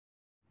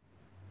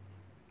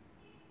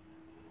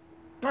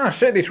Ah,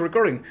 shit, it's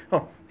recording.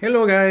 Oh,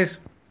 hello guys.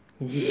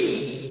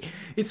 Yeah,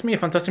 it's me,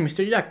 Fantastic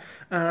Mr. Jack,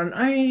 and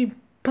I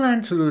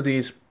plan to do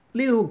this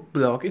little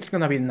blog. It's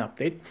gonna be an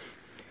update.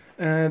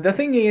 The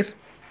thing is,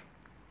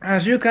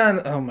 as you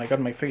can. Oh my god,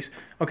 my face.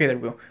 Okay, there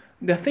we go.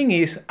 The thing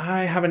is,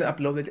 I haven't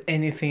uploaded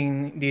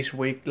anything this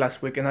week,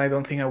 last week, and I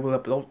don't think I will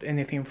upload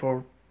anything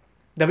for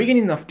the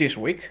beginning of this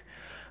week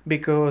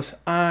because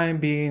I've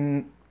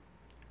been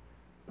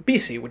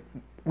busy with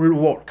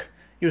work.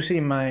 You see,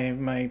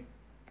 my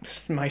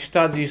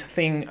studies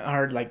thing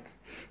are like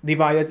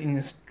divided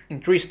in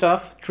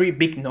three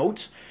big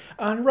notes,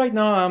 and right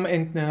now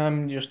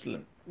I'm just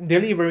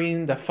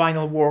delivering the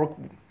final work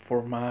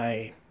for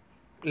my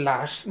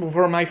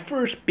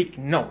first big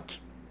note.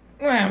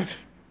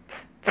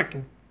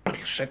 Fucking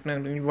bullshit,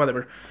 man.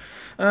 Whatever.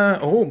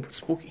 Oh,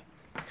 spooky.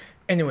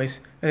 Anyways,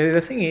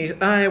 the thing is,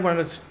 I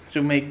wanted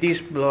to make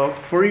this vlog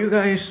for you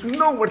guys to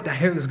know what the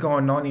hell is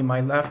going on in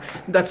my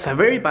life. That's a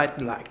very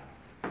bad lie.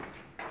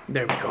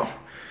 There we go.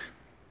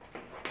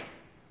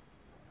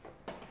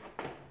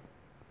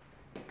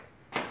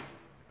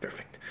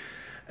 Perfect.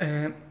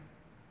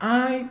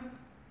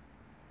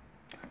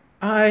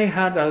 I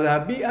had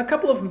a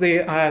couple of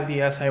the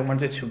ideas I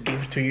wanted to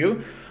give to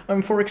you.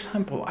 For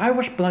example, I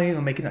was planning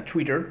on making a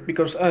Twitter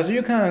because, as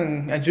you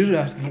guys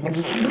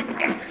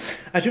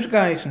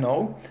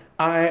know,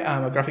 I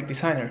am a graphic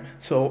designer.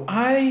 So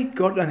I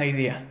got an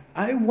idea.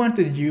 I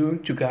wanted you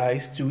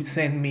guys to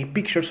send me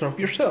pictures of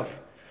yourself,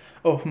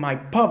 of my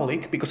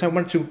public, because I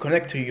want to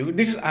connect to you.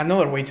 This is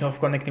another way of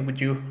connecting with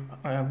you,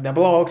 the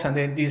blogs, and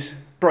then this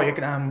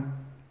project I'm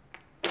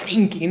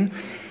thinking.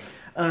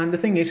 And the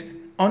thing is,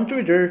 on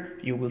Twitter,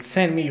 you will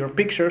send me your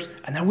pictures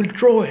and I will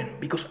draw it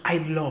because I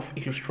love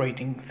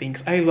illustrating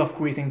things. I love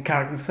creating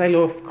characters. I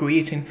love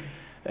creating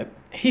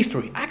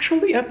history.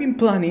 Actually, I've been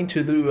planning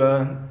to do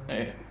a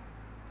web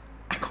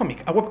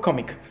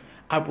comic.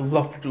 I would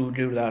love to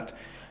do that.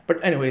 But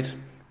anyways,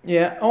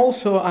 yeah,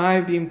 also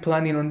I've been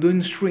planning on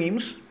doing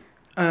streams.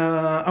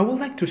 I would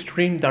like to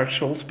stream Dark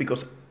Souls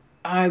because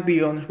I'll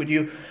be honest with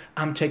you,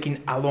 I'm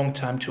taking a long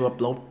time to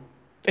upload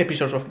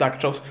episodes of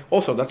Dark Souls.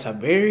 Also, that's a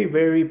very,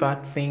 very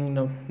bad thing.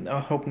 No, I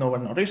hope no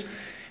one noticed.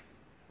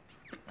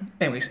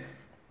 Anyways,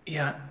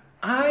 yeah,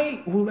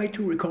 I would like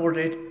to record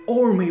it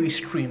or maybe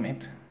stream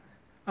it.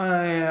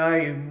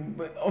 I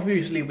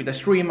obviously with the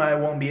stream I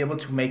won't be able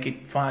to make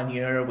it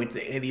funnier with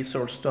the edits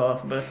or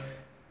stuff, but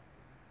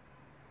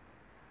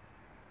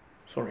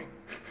sorry,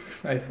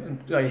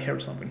 I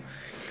heard something.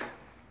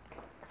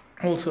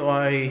 Also,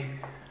 I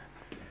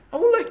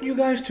would like you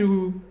guys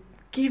to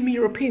give me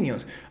your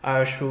opinions.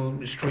 I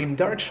should stream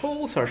Dark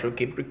Souls, I should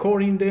keep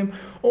recording them.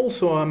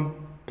 Also, I'm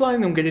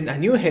planning on getting a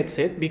new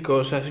headset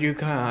because as you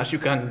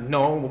can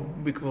know,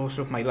 because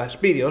of my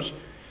last videos,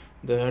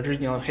 the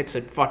original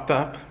headset fucked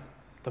up.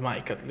 The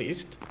mic at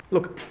least.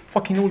 Look,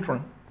 fucking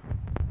Ultron.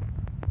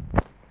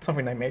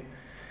 Something I made.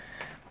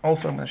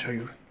 Also, I'm gonna show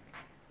you.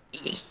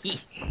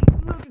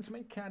 Look, it's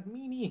my cat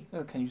Minnie.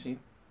 Oh, can you see?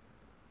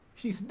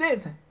 She's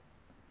dead.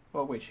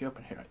 Oh wait, she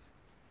opened her eyes.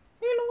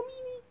 Hello,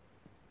 Minnie.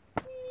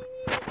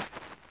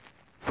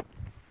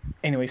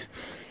 Anyways,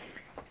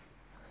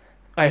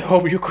 I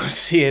hope you could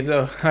see it.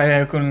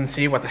 I couldn't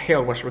see what the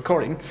hell was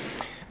recording.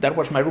 That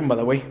was my room, by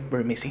the way,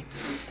 very messy.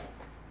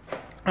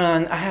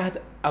 And I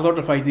had a lot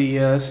of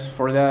ideas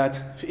for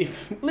that.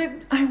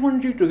 I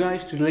want you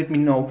guys to let me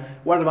know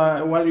what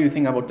do you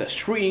think about the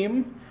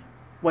stream?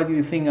 What do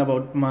you think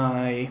about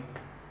my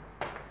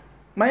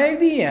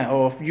idea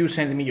of you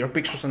sending me your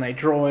pictures and I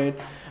draw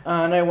it?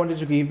 And I wanted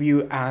to give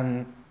you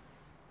an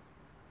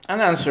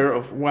answer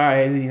of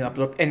why I didn't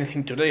upload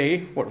anything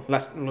today, or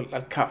a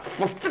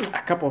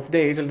couple of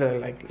days,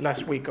 like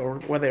last week or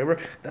whatever.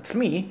 That's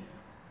me.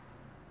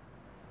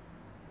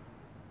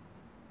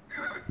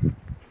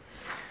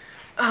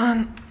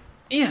 And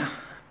yeah,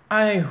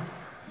 I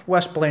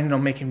was planning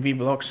on making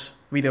video blogs,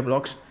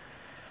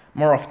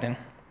 more often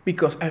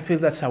because I feel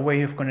that's a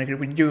way of connecting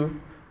with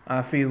you.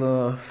 I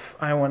feel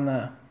I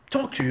wanna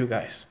talk to you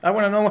guys. I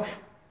wanna know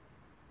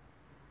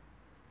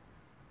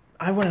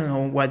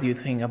what you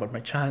think about my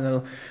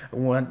channel.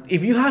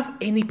 If you have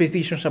any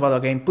petitions about a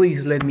game,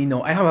 please let me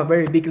know. I have a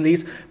very big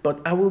list,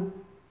 but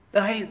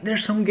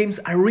there's some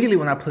games I really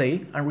wanna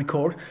play and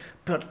record.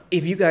 But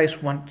if you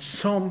guys want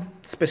some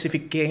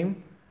specific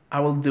game, I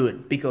will do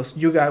it because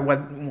you guys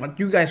what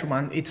you guys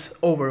want, it's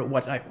over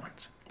what I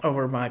want,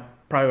 over my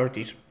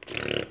priorities.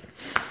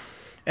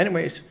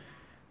 Anyways,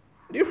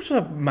 this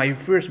was my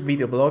first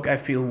video blog. I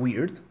feel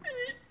weird.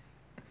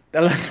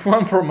 The last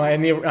one for my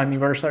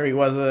anniversary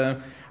was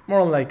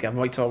more like a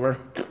voiceover.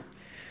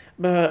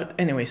 But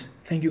anyways,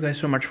 thank you guys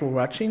so much for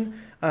watching.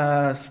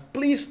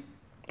 Please,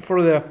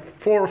 for the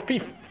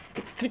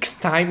sixth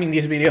time in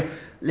this video,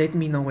 let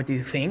me know what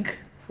you think.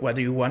 What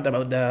do you want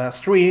about the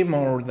stream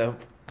or the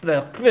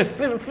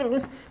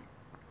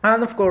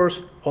and of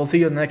course, I'll see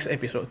you in the next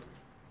episode.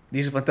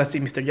 This is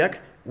Fantastic Mr. Jack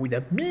with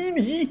a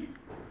beanie.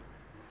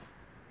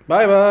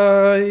 Bye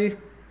bye.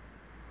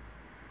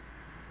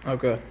 Oh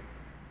god.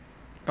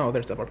 Oh,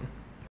 there's the button.